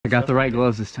got the right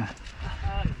gloves this time.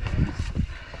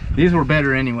 These were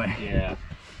better anyway. Yeah.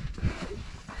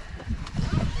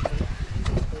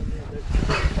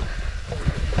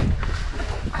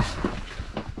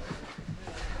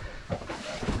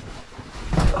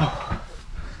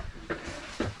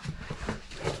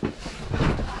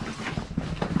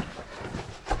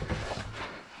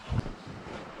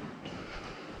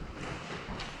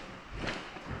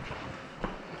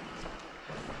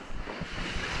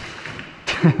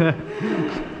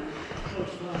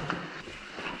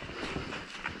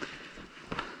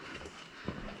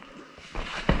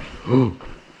 Ooh.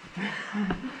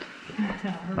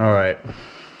 All right,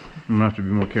 I'm gonna have to be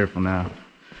more careful now.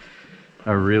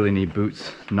 I really need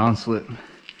boots, non-slip.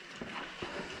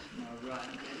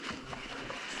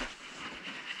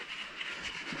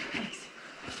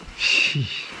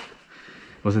 Sheesh.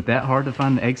 Was it that hard to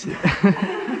find the exit?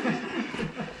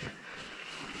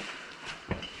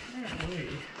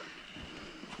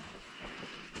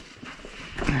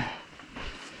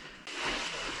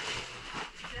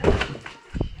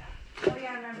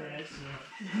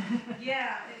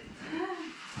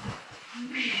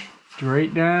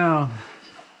 Straight down,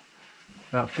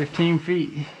 about 15 feet.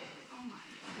 Oh my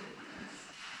goodness.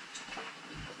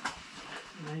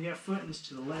 Now you got footings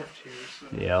to the left here, so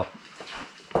Yep.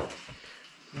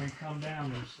 when you come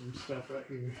down, there's some stuff right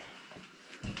here.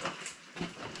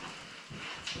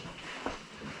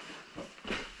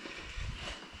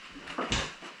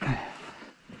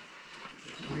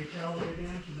 Reach all the way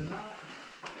down to the knot.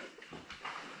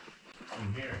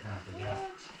 In here, I forgot.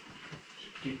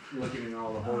 Keep looking in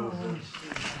all the holes.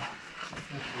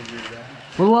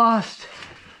 We're lost.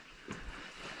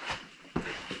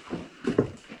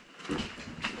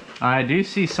 I do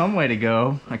see some way to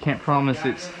go. I can't promise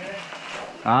it's...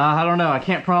 I don't know. I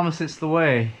can't promise it's the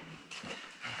way.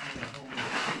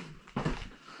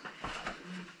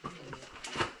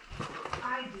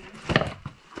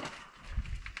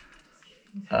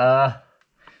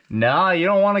 No, you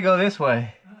don't want to go this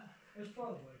way.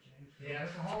 Yeah,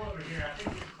 there's a hole over here. I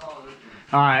think we can call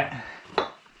it. All right.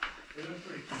 It looks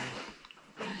pretty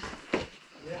cool.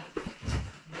 Yeah.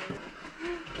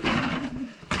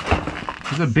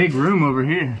 There's a big room over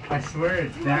here. I swear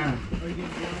it's down. Are you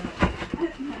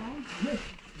getting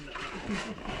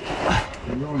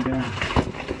We're going down.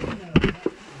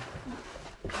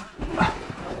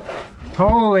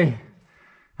 Holy.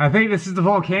 I think this is the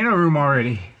volcano room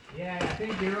already. Yeah, I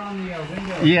think you're on the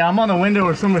window. Yeah, I'm on the window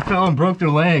where someone fell and broke their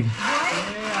leg.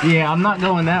 Yeah. Yeah, I'm not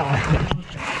going that way.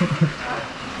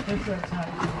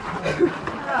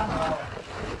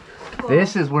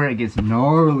 This is where it gets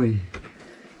gnarly.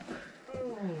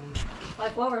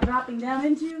 Like what we're dropping down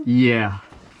into? Yeah.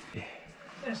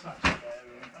 That's not too bad.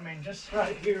 I mean, just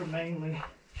right here mainly.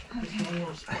 Just one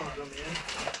little spot I'm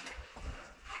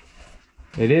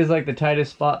in. It is like the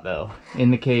tightest spot though,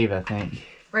 in the cave, I think.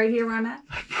 Right here where I'm at?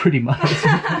 Pretty much.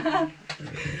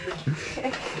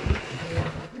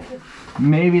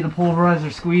 Maybe the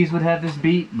pulverizer squeeze would have this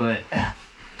beat, but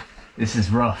this is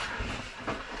rough.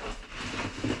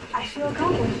 I feel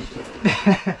accomplished.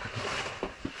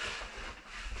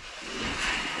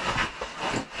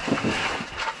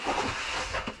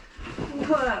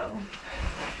 Whoa.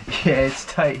 Yeah, it's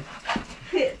tight.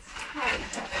 It's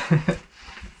tight.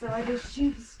 So I just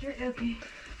shoot straight. Okay.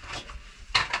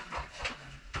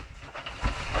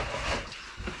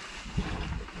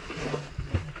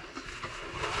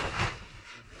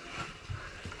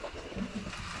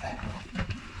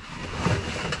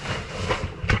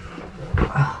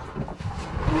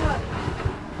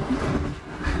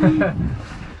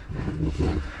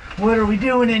 What are we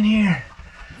doing in here?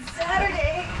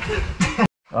 Saturday.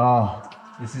 Oh,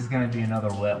 this is gonna be another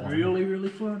wet one. Really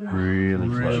flooded? Really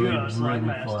Just like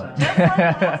last flooded.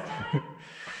 time.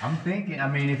 I'm thinking, I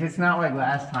mean, if it's not like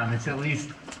last time, it's at least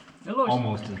It looks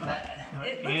almost as bad.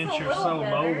 It inch looks a or little so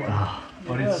better. lower.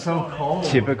 But it's so cold.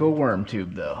 Typical worm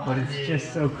tube though. But it's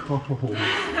just so cold.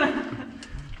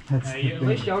 That's Hey, at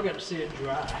least y'all got to see it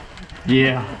dry.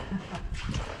 yeah.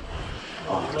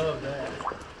 I love that.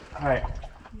 Alright,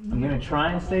 I'm gonna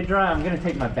try and stay dry. I'm gonna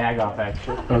take my bag off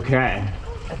actually. Okay.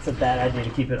 That's a bad idea to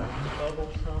keep it on.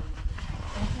 Bubbles, huh?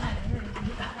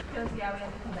 Because, yeah, we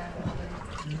have to come back.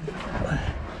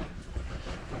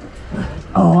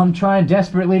 Oh, I'm trying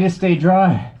desperately to stay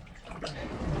dry.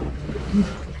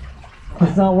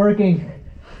 It's not working.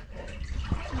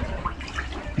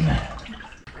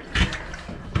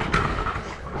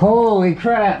 Holy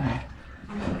crap.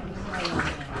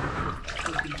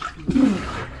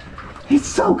 It's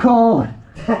so cold.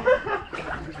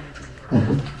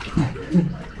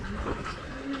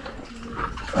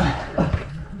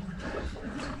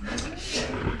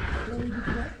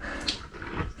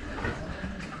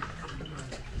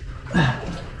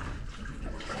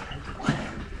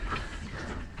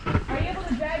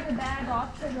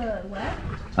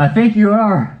 I think you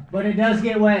are. But it does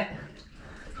get wet.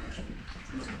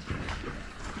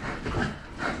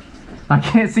 I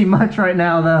can't see much right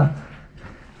now though.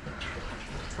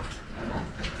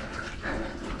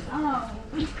 Oh.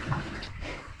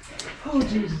 Oh,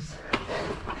 Jesus.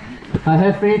 I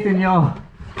have faith in y'all.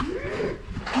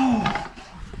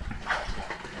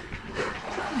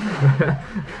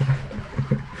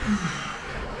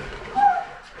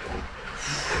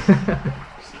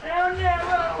 Down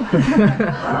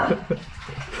narrow.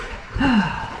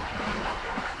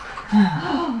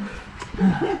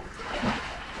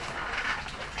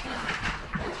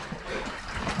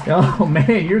 Oh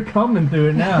man, you're coming through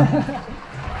it now.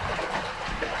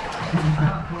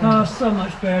 Oh, so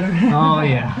much better. Oh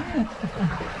yeah.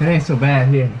 It ain't so bad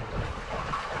here.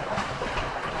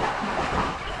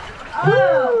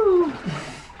 Oh.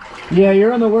 Yeah,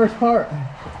 you're on the worst part.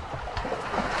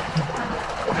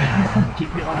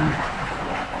 Keep going.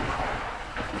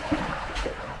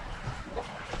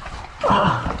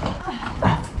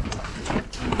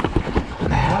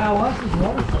 Wow, what's this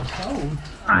water so cold?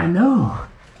 I know.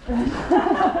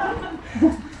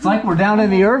 It's like we're down in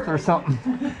the earth or something.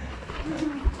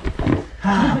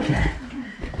 Okay.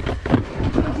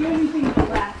 Don't do anything to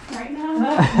laugh right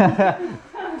now.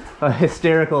 A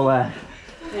hysterical laugh.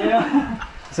 Yeah.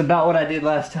 It's about what I did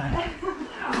last time. Ooh,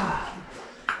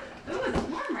 it's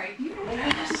warm right here.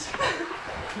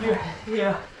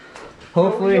 Yeah.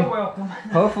 Hopefully, You're welcome.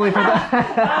 hopefully for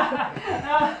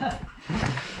the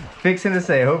fixing to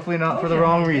say, hopefully not for the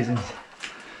wrong reasons.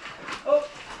 Oh,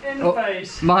 in the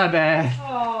face. My bad.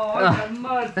 Oh, I got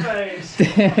mud face.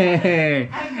 Dang.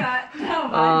 I got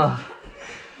no.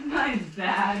 Mine's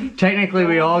bad. Technically,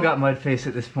 we all got mud face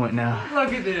at this point now.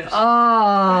 Look at this.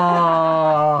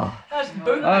 Oh, That's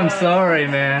boot. I'm sorry,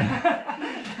 man.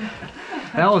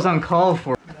 That was uncalled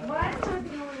for. Mine's not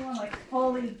the only one like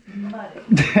fully muddy.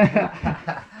 Look,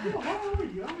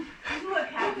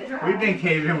 half it dry. We've been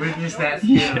caving with just that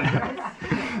skin.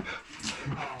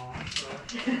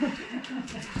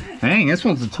 Dang, this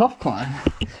one's a tough climb.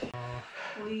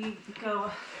 We go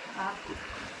up.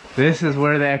 This is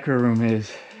where the Echo Room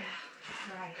is.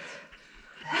 Right.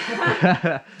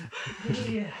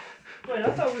 Yeah. Wait,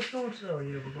 I thought we were going to. Oh,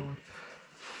 yeah, we're going.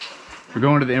 We're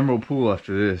going to the Emerald Pool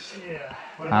after this. Yeah.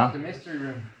 What about the Mystery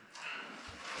Room?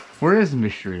 Where is the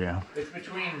Mystery Room? It's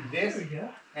between There this we go.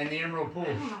 and the Emerald Pool.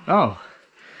 Oh,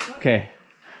 okay.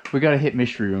 We gotta hit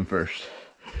Mystery Room first.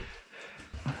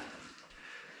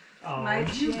 Oh, My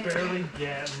you chair. barely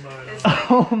get mud. It's like,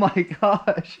 Oh my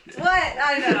gosh. what?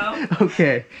 I know.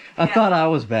 Okay, I Yeah. thought I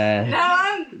was bad. No,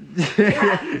 I'm.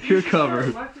 You're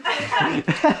covered.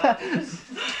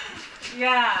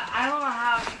 Yeah, I don't know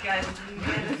how you guys do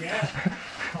this.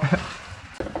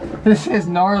 This is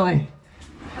gnarly.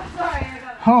 Sorry, I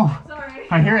got. Oh, Sorry.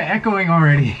 I hear it echoing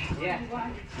already. Yeah.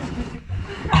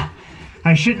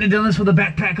 I shouldn't have done this with a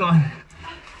backpack on.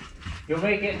 You'll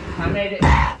make it. I made it.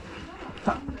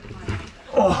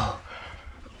 Oh.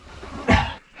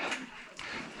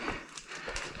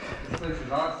 This place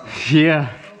is awesome.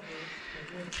 Yeah.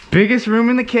 Biggest room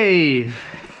in the cave.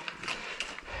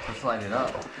 Let's light it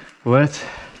up. Let's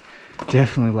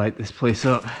definitely light this place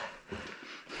up.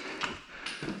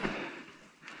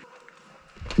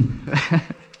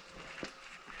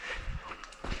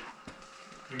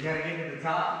 We gotta get to the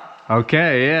top.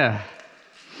 Okay, yeah.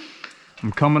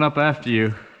 I'm coming up after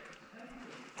you.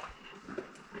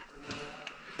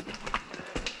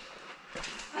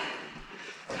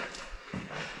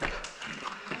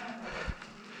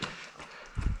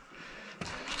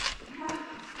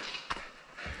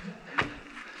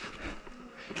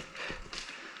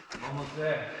 Almost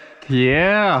there.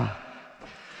 Yeah.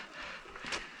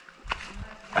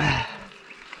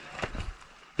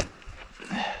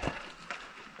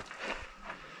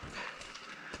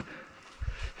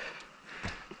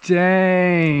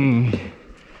 Dang.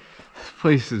 This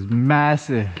place is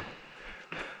massive.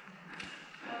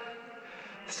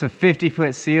 It's a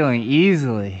 50-foot ceiling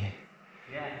easily.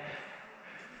 Yeah.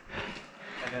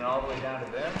 And then all the way down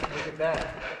to there. Look at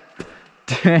that.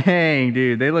 Dang,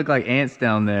 dude, they look like ants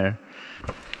down there.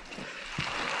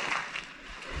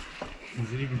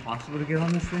 Is it even possible to get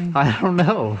on this thing? I don't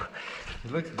know.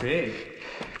 It looks big.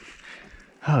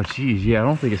 Oh, geez, yeah, I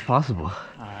don't think it's possible.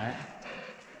 Alright.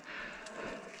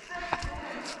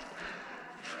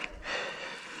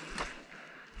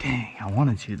 Dang, I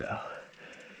wanted to though.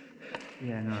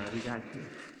 Yeah, no, we got to.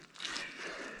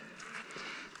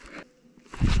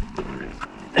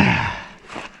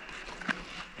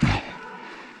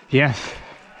 Yes,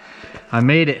 I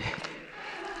made it.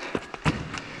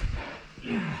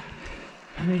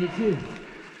 I made it too.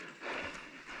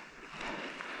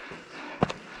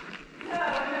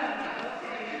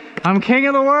 I'm king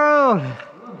of the world. No, you're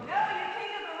king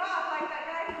of the rock like that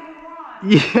guy from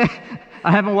Mulan. Yeah,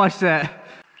 I haven't watched that.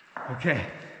 Okay,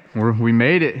 we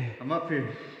made it. I'm up here.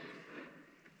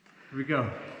 Here we go.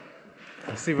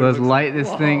 Let's see what Let's it looks light like.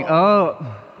 this thing up.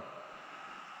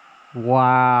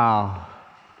 Wow.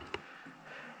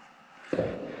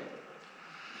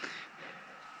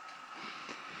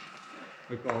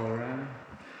 Look all around.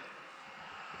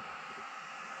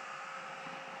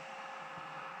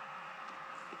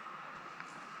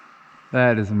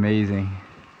 That is amazing.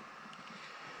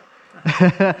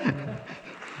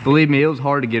 Believe me, it was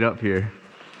hard to get up here.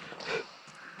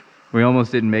 We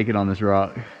almost didn't make it on this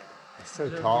rock. It's so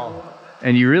tall.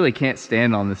 And you really can't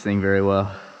stand on this thing very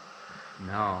well.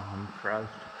 No, I'm crouched.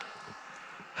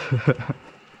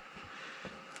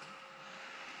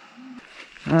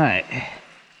 All right.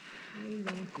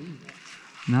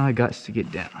 Now I got to get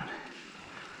down.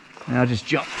 Now just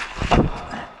jump.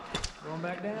 Going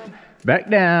back down? Back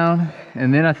down.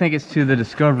 And then I think it's to the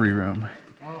discovery room.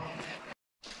 All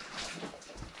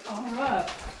right.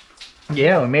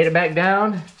 Yeah, we made it back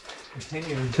down.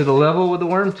 Continue. To the level with the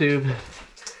worm tube.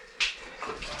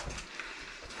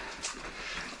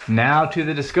 Now to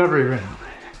the discovery room.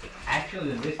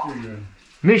 Actually, the mystery room.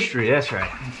 Mystery, that's right.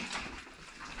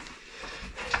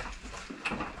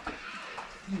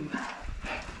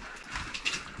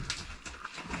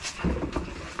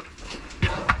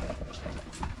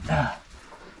 Yeah,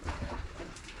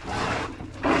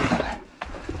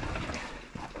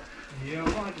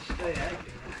 we want to stay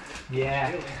active.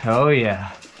 Yeah. Oh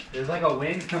yeah. There's like a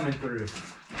wind coming through.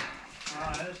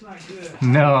 That's not good.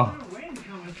 No. There's a wind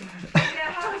coming from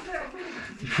Yeah, how is that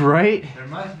wind? Right? There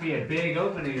must be a big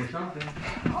opening or something.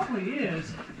 Probably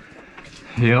is.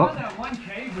 Yep. That one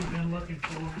cave we've been looking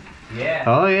for. Yeah.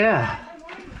 Oh yeah. I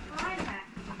wanted to find that.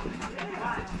 Really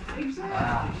wild. Exactly.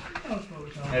 Wow. She knows what we're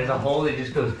talking There's a hole that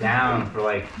just goes down for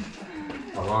like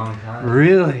a long time.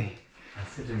 Really?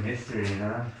 That's such a mystery, you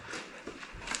know?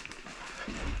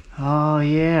 Oh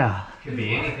yeah. Could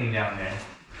be anything down there.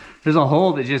 There's a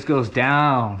hole that just goes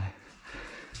down.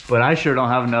 But I sure don't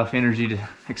have enough energy to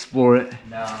explore it.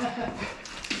 No. Yeah,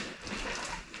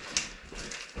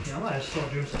 I might have to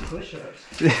start doing some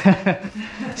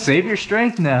push-ups. Save your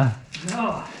strength now.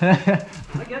 No, I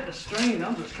got the strain.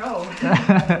 I'm just cold.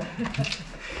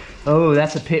 Oh,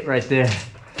 that's a pit right there.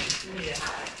 Yeah.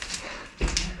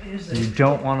 Is You it?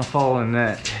 don't want to fall in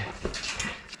that.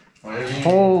 Whatever you do,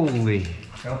 Holy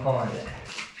don't fall in it.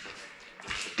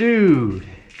 dude.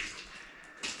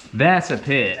 That's a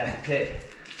pit. That's it.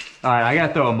 All right, I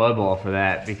gotta throw a mud ball for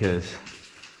that because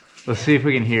let's see if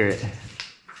we can hear it.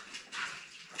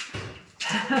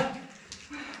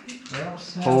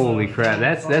 Holy crap,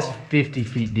 that's 50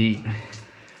 feet deep.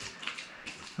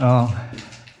 Oh,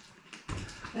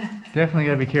 definitely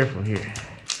gotta be careful here.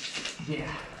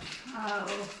 Yeah.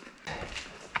 Oh.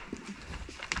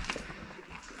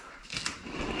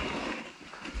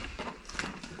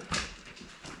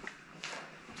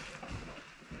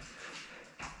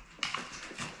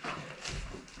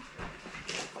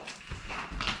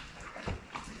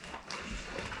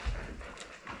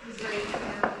 He's ready to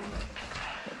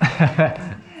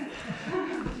happen.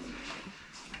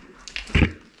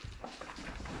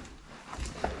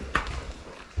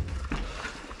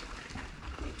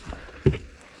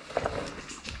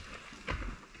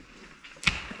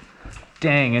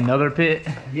 Dang, another pit.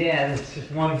 Yeah, it's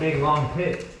just one big long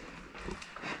pit.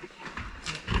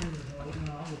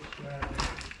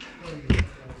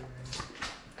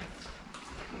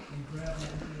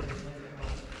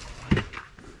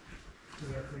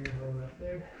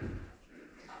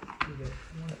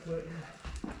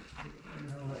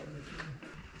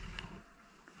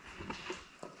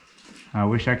 I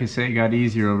wish I could say it got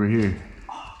easier over here.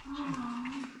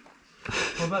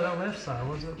 What about that left side?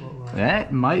 What's it look like?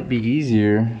 That might be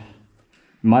easier.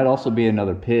 Might also be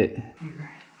another pit.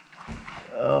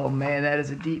 Oh man, that is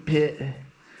a deep pit.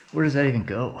 Where does that even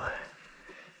go?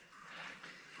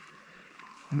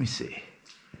 Let me see.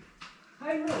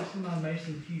 I really see my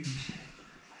mason cubes.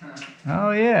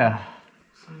 Oh yeah.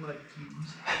 Some like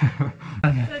cubes.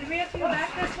 So do we have to go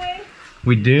back this way?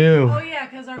 We do. Oh yeah,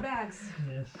 because our bags.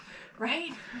 Yes.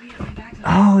 Right? We have to go back to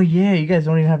Oh yeah, you guys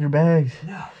don't even have your bags.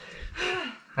 No.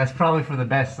 That's probably for the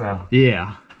best though.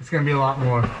 Yeah. It's gonna be a lot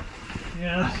more.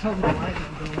 Yeah, something like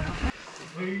that go out.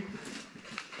 Wait.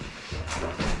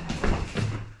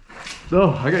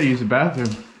 So I gotta use the bathroom.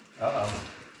 Uh-oh.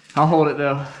 I'll hold it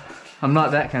though. I'm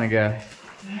not that kind of guy.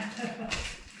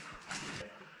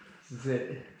 This is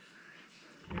it.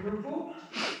 Liverpool?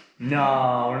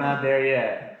 No, we're not there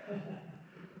yet.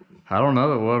 I don't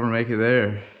know that we'll ever make it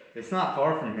there. It's not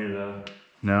far from here though.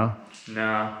 No?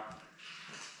 No.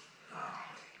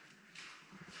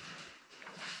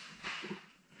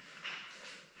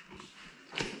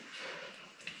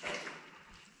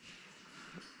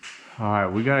 All right,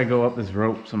 we gotta go up this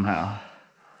rope somehow.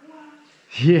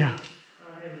 Yeah.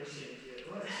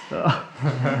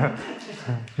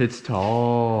 It's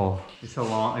tall. It's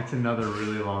another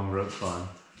really long rope climb.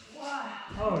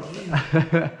 Oh, geez.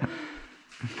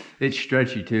 It's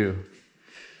stretchy too.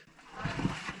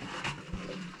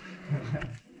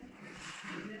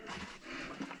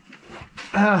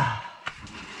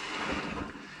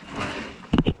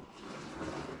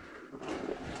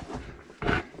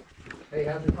 Hey,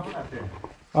 how's it going out there?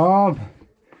 Oh,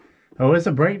 it's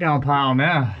a breakdown pile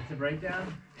now. It's a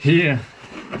breakdown? Yeah.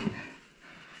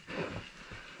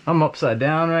 I'm upside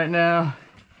down right now.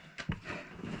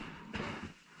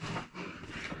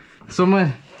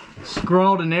 Someone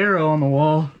scrawled an arrow on the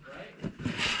wall.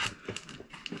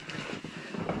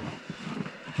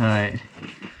 All right.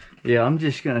 Yeah, I'm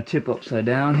just gonna tip upside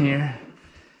down here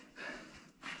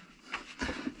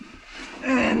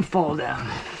and fall down.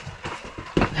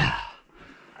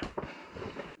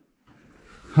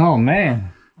 Oh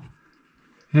man,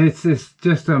 it's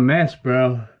just a mess,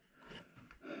 bro.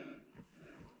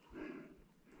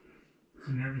 It's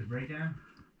a nervous breakdown?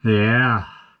 Yeah.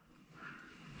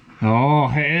 Oh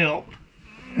hell.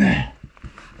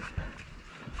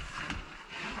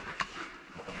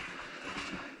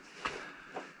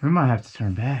 We might have to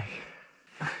turn back.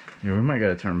 Yeah, we might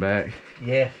gotta turn back.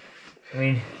 Yeah. I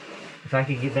mean, if I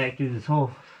could get back through this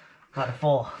hole, gotta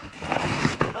fall.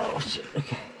 Oh shit,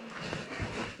 okay.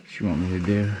 What you want me to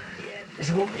do? Yeah, this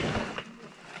whole bit.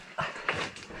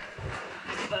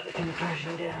 About to come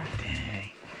crashing down. Dang.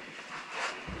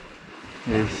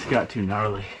 This got too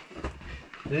gnarly.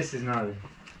 This is gnarly.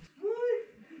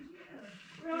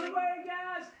 We're on the way,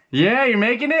 guys. Yeah, you're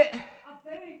making it? I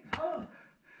think. Oh,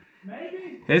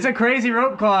 maybe. It's a crazy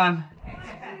rope climb.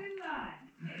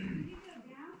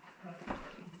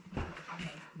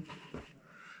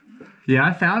 Yeah,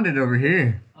 I found it over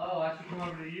here. Oh, I should come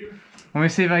over to you? Let me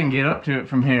see if I can get up to it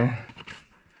from here.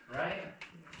 Right?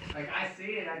 Like, I see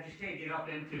it, I just can't get up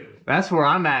into it. That's where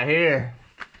I'm at here.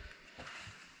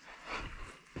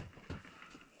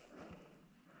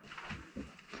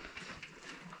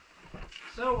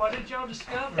 So, what did y'all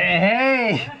discover?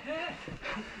 Hey!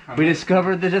 We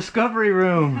discovered the Discovery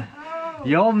Room.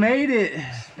 Y'all made it. I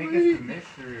think it's the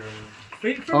Mystery Room.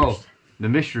 Feet first? Oh, the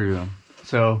Mystery Room.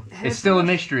 So, it's still a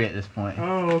mystery at this point.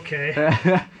 Oh,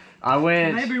 okay. I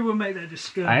went... Maybe we'll make that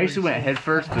discovery. I actually went head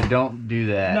first, but don't do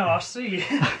that. No, I see.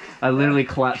 I literally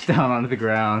collapsed down onto the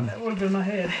ground. That would have been my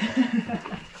head.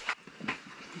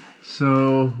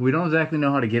 So, we don't exactly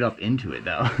know how to get up into it,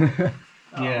 though.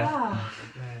 Yeah.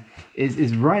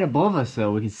 It's right above us,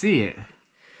 though. We can see it.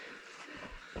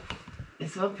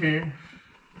 It's up here.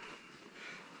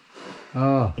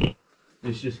 Oh.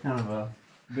 It's just kind of a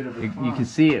bit of a You can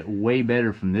see it way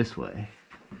better from this way.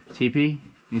 TP,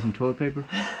 need some toilet paper?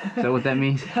 Is that what that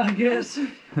means? I guess.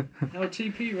 No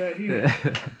TP right here. I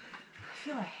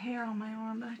feel a hair on my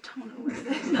arm, but I don't know what it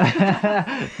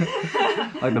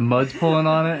is. Like the mud's pulling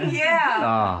on it? Yeah.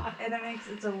 Ah, And it makes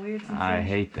it's a weird sensation. I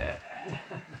hate that.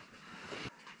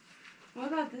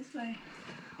 What about this way?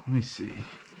 Let me see.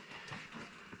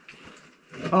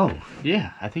 Oh,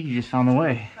 yeah, I think you just found the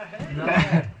way.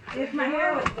 If my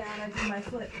hair was down, I'd do my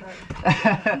foot,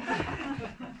 but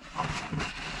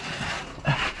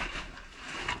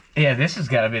Yeah, this has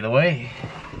got to be the way.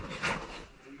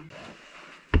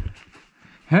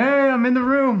 Hey, I'm in the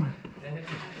room.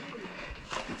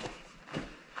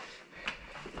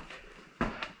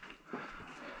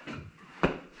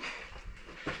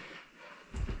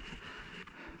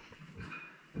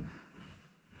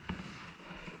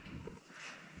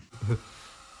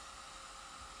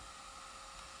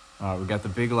 All right, we got the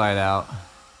big light out,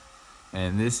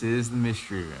 and this is the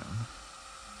Mystery Room.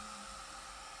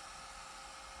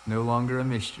 No longer a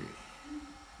mystery.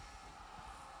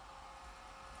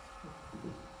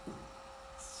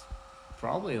 It's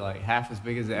probably like half as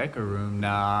big as the Echo Room.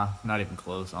 Nah, not even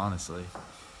close, honestly.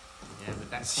 Yeah, but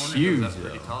that It's corner huge, goes up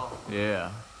pretty though. tall.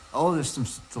 Yeah. Oh, there's some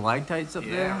stalactites up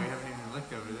Yeah, there? we haven't even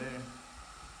looked over there.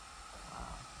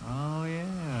 Oh,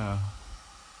 yeah.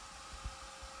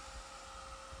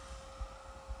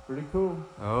 Pretty cool.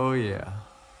 Oh, yeah.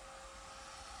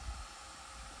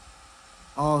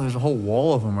 Oh, there's a whole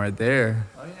wall of them right there.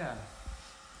 Oh yeah.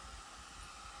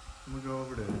 We'll go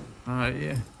over to it. All right,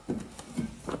 yeah.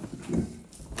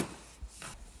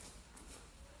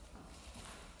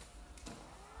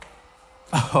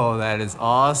 Oh, that is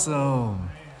awesome.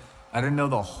 I didn't know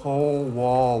the whole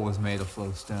wall was made of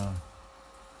flowstone.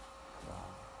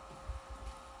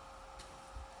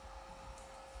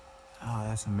 Oh,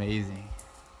 that's amazing.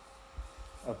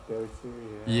 Up there too,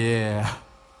 Yeah.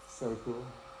 So cool.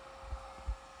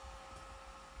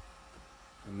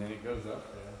 And then it goes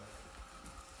up there.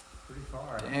 Pretty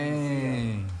far.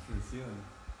 Dang. To the ceiling.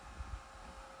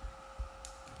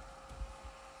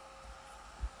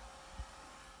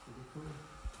 Pretty cool.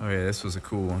 Oh yeah, this was a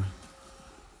cool one.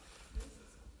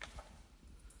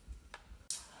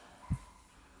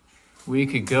 We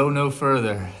could go no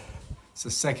further. It's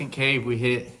the second cave we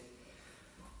hit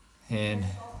in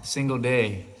a single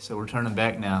day, so we're turning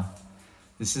back now.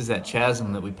 This is that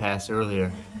chasm that we passed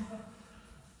earlier.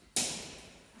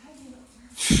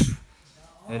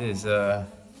 That is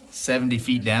 70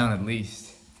 feet down at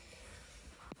least.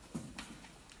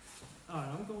 Alright,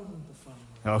 I'm going with the fun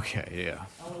one. Okay, yeah.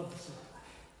 I love this.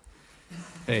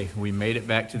 Hey, we made it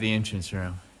back to the entrance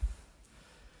room.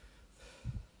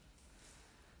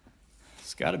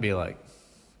 It's got to be like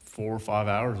 4 or 5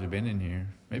 hours we've been in here.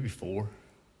 Maybe 4.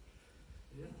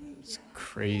 It's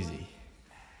crazy.